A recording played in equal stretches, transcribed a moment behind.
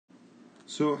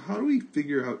So how do we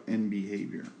figure out end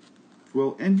behavior?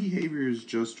 Well, end behavior is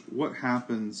just what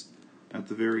happens at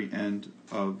the very end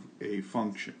of a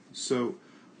function. So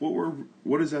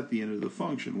what is at the end of the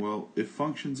function? Well, if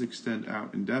functions extend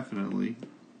out indefinitely,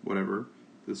 whatever,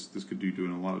 this could do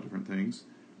doing a lot of different things,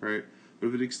 right? But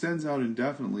if it extends out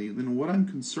indefinitely, then what I'm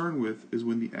concerned with is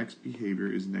when the x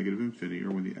behavior is negative infinity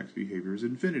or when the x behavior is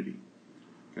infinity.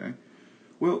 Okay?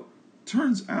 Well,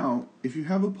 turns out if you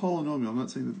have a polynomial, I'm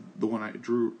not saying that the one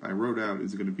I wrote out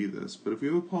is going to be this, but if we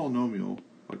have a polynomial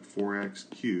like 4x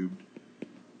cubed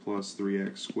plus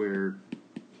 3x squared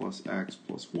plus x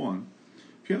plus 1,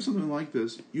 if you have something like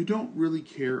this, you don't really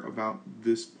care about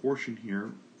this portion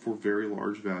here for very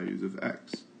large values of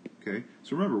x. Okay?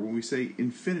 So remember, when we say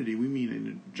infinity, we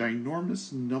mean a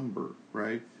ginormous number,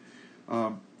 right?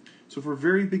 So for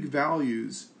very big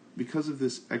values, because of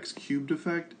this x cubed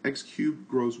effect, x cubed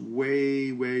grows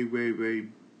way, way, way, way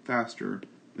faster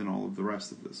than all of the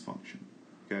rest of this function.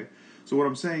 Okay? So what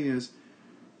I'm saying is,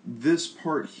 this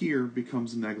part here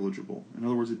becomes negligible. In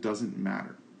other words, it doesn't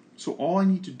matter. So all I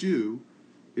need to do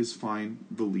is find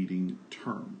the leading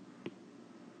term.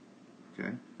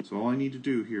 Okay? So all I need to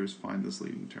do here is find this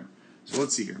leading term. So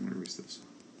let's see here. I'm going to erase this.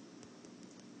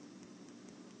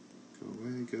 Go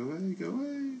away, go away, go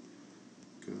away.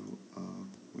 Go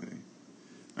away.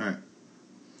 Alright.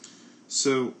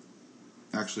 So,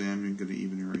 actually, I'm going to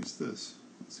even erase this.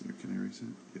 Let's see here. Can I erase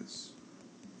it? Yes.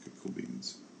 Okay, cool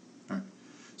beans. Alright.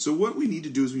 So what we need to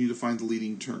do is we need to find the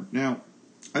leading term. Now,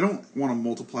 I don't want to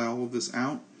multiply all of this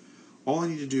out. All I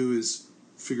need to do is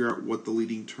figure out what the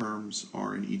leading terms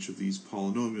are in each of these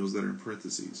polynomials that are in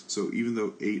parentheses. So even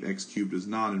though 8x cubed is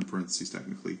not in parentheses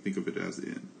technically, think of it as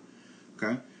in.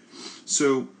 Okay?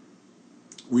 So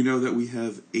we know that we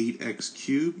have 8x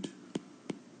cubed.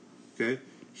 Okay?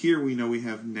 Here we know we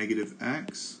have negative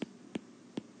x.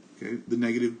 Okay? The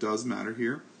negative does matter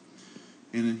here.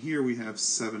 And then here we have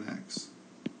 7x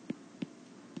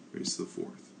raised to the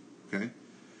fourth. Okay?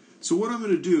 So what I'm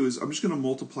going to do is I'm just going to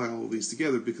multiply all of these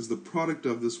together because the product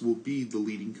of this will be the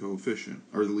leading coefficient,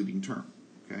 or the leading term.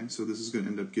 Okay, so this is going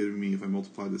to end up giving me, if I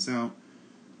multiply this out,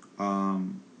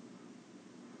 I'm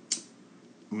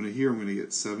going to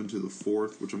get 7 to the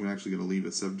fourth, which I'm actually going to leave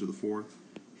at 7 to the fourth.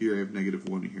 Here I have negative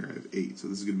 1, and here I have 8. So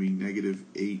this is going to be negative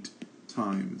 8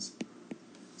 times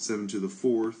 7 to the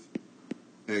fourth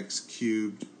x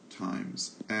cubed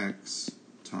times x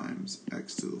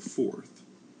to the fourth.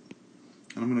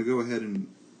 And I'm going to go ahead and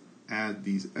add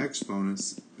these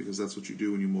exponents because that's what you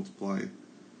do when you multiply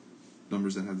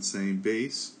numbers that have the same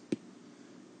base.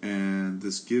 And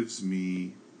this gives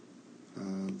me,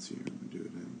 let's see here, I'm going to do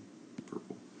it in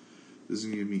purple. This is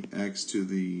going to give me x to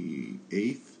the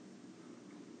 8th.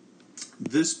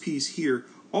 This piece here,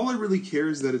 all I really care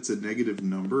is that it's a negative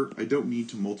number. I don't need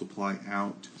to multiply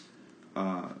out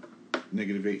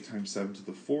negative 8 times 7 to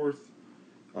the 4th.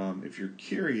 If you're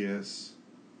curious,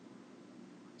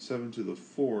 7 to the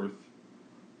 4th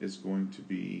is going to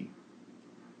be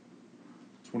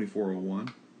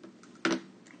 2401.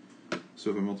 So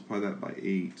if I multiply that by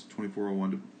 8,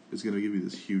 2401 is going to give you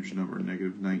this huge number,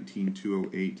 negative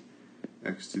 19208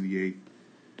 x to the 8th.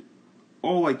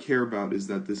 All I care about is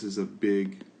that this is a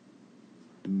big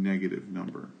negative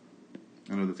number.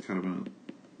 I know that's kind of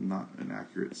not an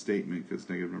accurate statement because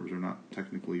negative numbers are not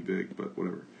technically big, but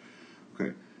whatever.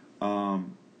 Okay.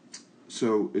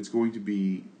 So it's going to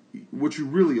be, what you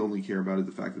really only care about is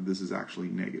the fact that this is actually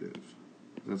negative.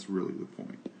 That's really the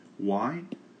point. Why?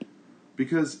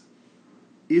 Because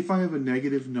if I have a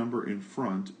negative number in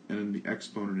front and the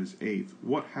exponent is 8th,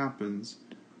 what happens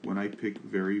when I pick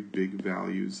very big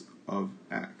values of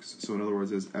x? So in other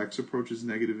words, as x approaches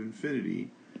negative infinity,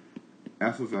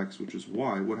 f of x, which is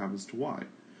y, what happens to y?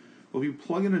 Well, if you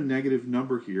plug in a negative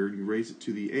number here and you raise it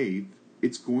to the 8th,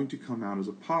 it's going to come out as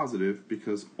a positive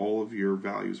because all of your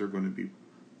values are going to be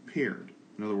paired.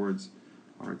 In other words,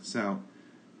 I'll write this out.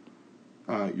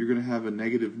 You're going to have a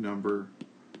negative number,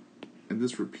 and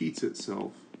this repeats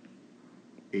itself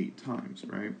 8 times,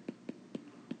 right?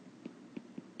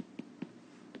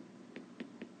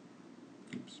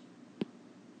 Oops.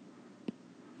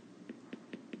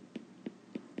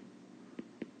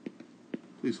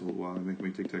 Please hold while I make my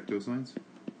tic-tac-toe signs.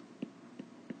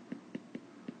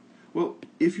 Well,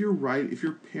 if you're right, if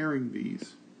you're pairing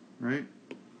these, right,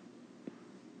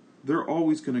 they're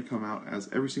always going to come out as,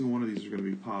 every single one of these are going to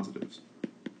be positives.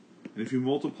 And if you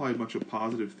multiply a bunch of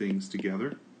positive things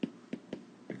together,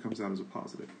 it comes out as a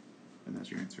positive. And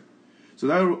that's your answer. So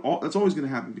that's always going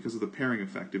to happen because of the pairing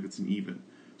effect if it's an even.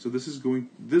 So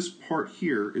this part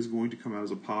here is going to come out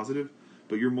as a positive,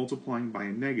 but you're multiplying by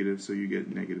a negative, so you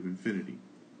get negative infinity.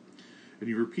 And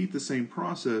you repeat the same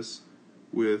process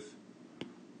with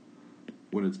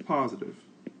when it's positive.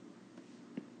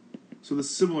 So the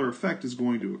similar effect is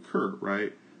going to occur,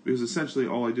 right? Because essentially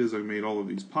all I did is I made all of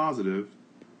these positive,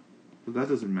 but that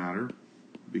doesn't matter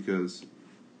because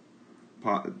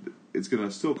it's going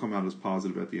to still come out as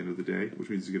positive at the end of the day, which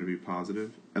means it's going to be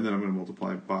positive, and then I'm going to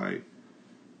multiply it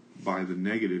by the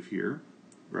negative here,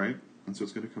 right? And so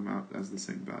it's going to come out as the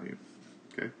same value,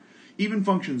 okay? Even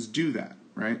functions do that,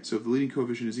 right? So if the leading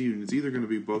coefficient is even, it's either going to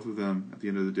be both of them at the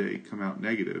end of the day come out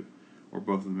negative, or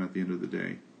both of them at the end of the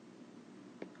day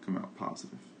come out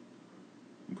positive,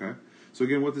 okay? So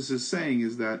again, what this is saying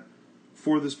is that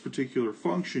for this particular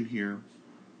function here,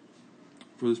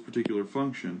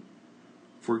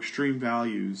 for extreme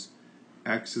values,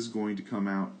 x is going to come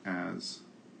out as,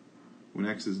 when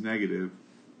x is negative,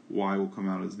 y will come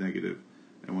out as negative,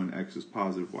 and when x is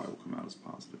positive, y will come out as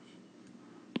positive.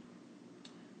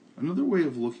 Another way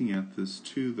of looking at this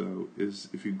too, though, is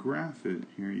if you graph it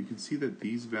here, you can see that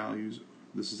these values,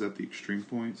 this is at the extreme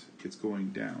point, it's going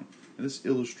down. And this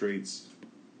illustrates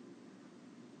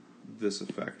this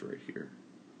effect right here.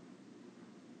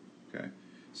 Okay,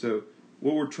 so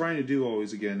what we're trying to do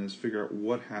always, again, is figure out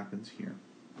what happens here.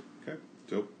 Okay,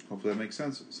 so hopefully that makes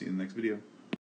sense. See you in the next video.